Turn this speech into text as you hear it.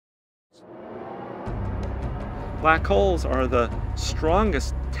Black holes are the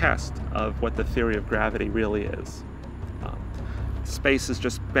strongest test of what the theory of gravity really is. Space is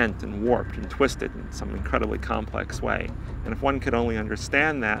just bent and warped and twisted in some incredibly complex way. And if one could only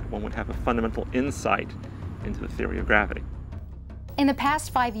understand that, one would have a fundamental insight into the theory of gravity. In the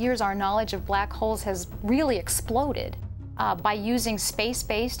past 5 years, our knowledge of black holes has really exploded. By using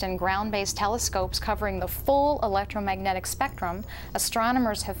space-based and ground-based telescopes covering the full electromagnetic spectrum,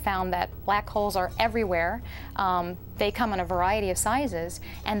 astronomers have found that black holes are everywhere. They come in a variety of sizes,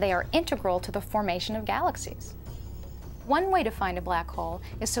 and they are integral to the formation of galaxies. One way to find a black hole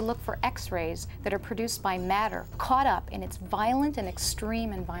is to look for X-rays that are produced by matter caught up in its violent and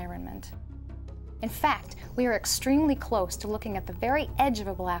extreme environment. In fact, we are extremely close to looking at the very edge of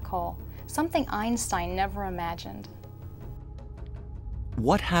a black hole, something Einstein never imagined.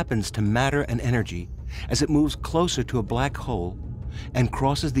 What happens to matter and energy as it moves closer to a black hole and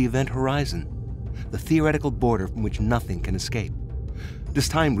crosses the event horizon, the theoretical border from which nothing can escape? Does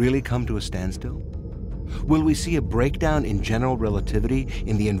time really come to a standstill? Will we see a breakdown in general relativity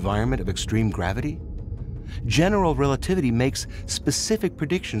in the environment of extreme gravity? General relativity makes specific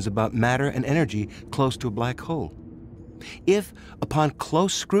predictions about matter and energy close to a black hole. If, upon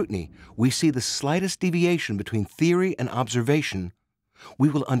close scrutiny, we see the slightest deviation between theory and observation, we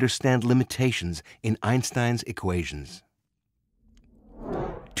will understand limitations in Einstein's equations.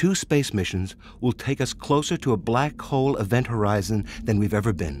 2 space missions will take us closer to a black hole event horizon than we've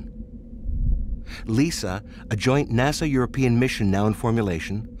ever been. LISA, a joint NASA-European mission now in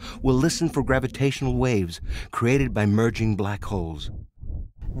formulation, will listen for gravitational waves created by merging black holes.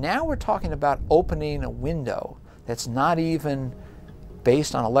 Now we're talking about opening a window that's not even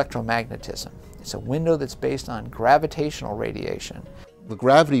based on electromagnetism. It's a window that's based on gravitational radiation. The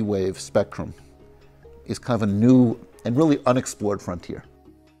gravity wave spectrum is kind of a new and really unexplored frontier.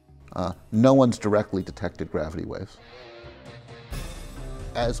 No one's directly detected gravity waves.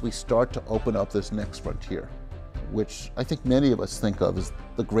 As we start to open up this next frontier, which I think many of us think of as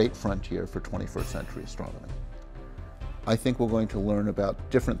the great frontier for 21st century astronomy, I think we're going to learn about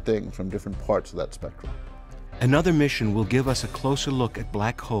different things from different parts of that spectrum. Another mission will give us a closer look at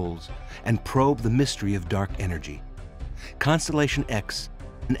black holes and probe the mystery of dark energy. Constellation X,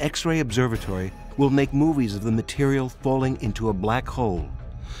 an X-ray observatory, will make movies of the material falling into a black hole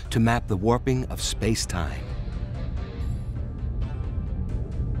to map the warping of space-time.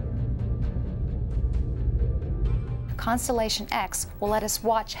 Constellation X will let us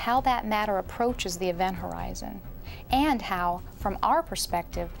watch how that matter approaches the event horizon, and how, from our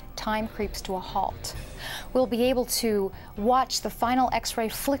perspective, time creeps to a halt. We'll be able to watch the final X-ray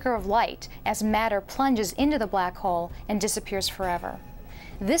flicker of light as matter plunges into the black hole and disappears forever.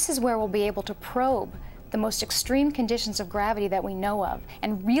 This is where we'll be able to probe the most extreme conditions of gravity that we know of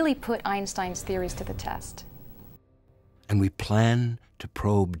and really put Einstein's theories to the test. And we plan to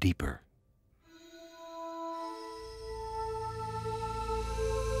probe deeper.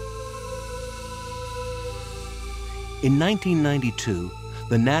 In 1992,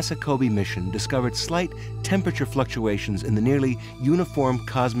 the NASA COBE mission discovered slight temperature fluctuations in the nearly uniform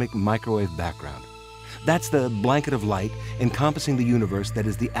cosmic microwave background. That's the blanket of light encompassing the universe that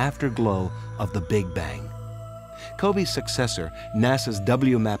is the afterglow of the Big Bang. COBE's successor, NASA's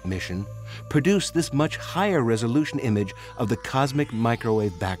WMAP mission, produced this much higher resolution image of the cosmic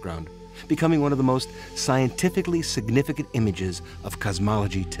microwave background, becoming one of the most scientifically significant images of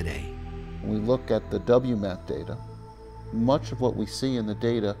cosmology today. When we look at the WMAP data, much of what we see in the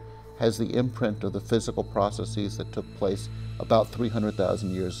data has the imprint of the physical processes that took place about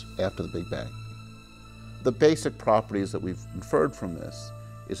 300,000 years after the Big Bang. The basic properties that we've inferred from this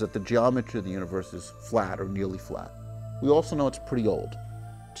is that the geometry of the universe is flat or nearly flat. We also know it's pretty old.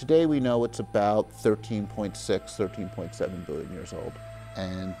 Today we know it's about 13.6, 13.7 billion years old,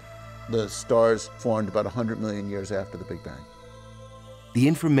 and the stars formed about 100 million years after the Big Bang. The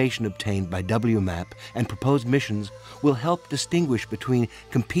information obtained by WMAP and proposed missions will help distinguish between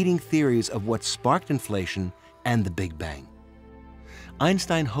competing theories of what sparked inflation and the Big Bang.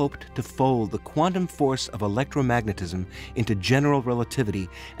 Einstein hoped to fold the quantum force of electromagnetism into general relativity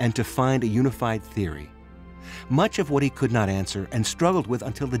and to find a unified theory. Much of what he could not answer and struggled with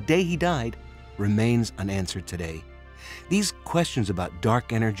until the day he died remains unanswered today. These questions about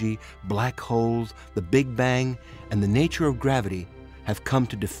dark energy, black holes, the Big Bang, and the nature of gravity have come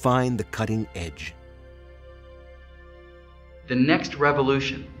to define the cutting edge. The next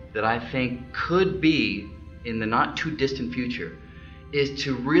revolution that I think could be in the not too distant future is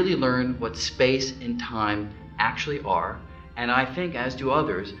to really learn what space and time actually are. And I think, as do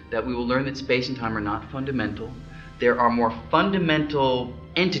others, that we will learn that space and time are not fundamental. There are more fundamental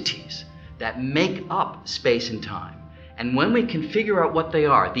entities that make up space and time. And when we can figure out what they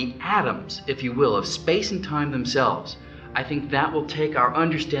are, the atoms, if you will, of space and time themselves, I think that will take our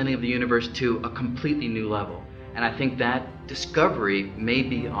understanding of the universe to a completely new level. And I think that discovery may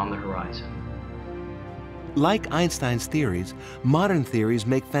be on the horizon. Like Einstein's theories, modern theories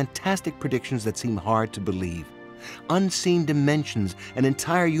make fantastic predictions that seem hard to believe. Unseen dimensions and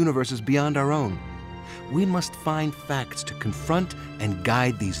entire universes beyond our own. We must find facts to confront and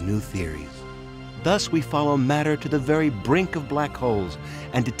guide these new theories. Thus, we follow matter to the very brink of black holes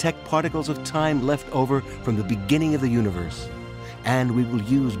and detect particles of time left over from the beginning of the universe. And we will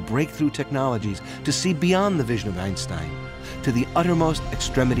use breakthrough technologies to see beyond the vision of Einstein to the uttermost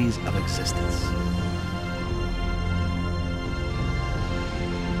extremities of existence.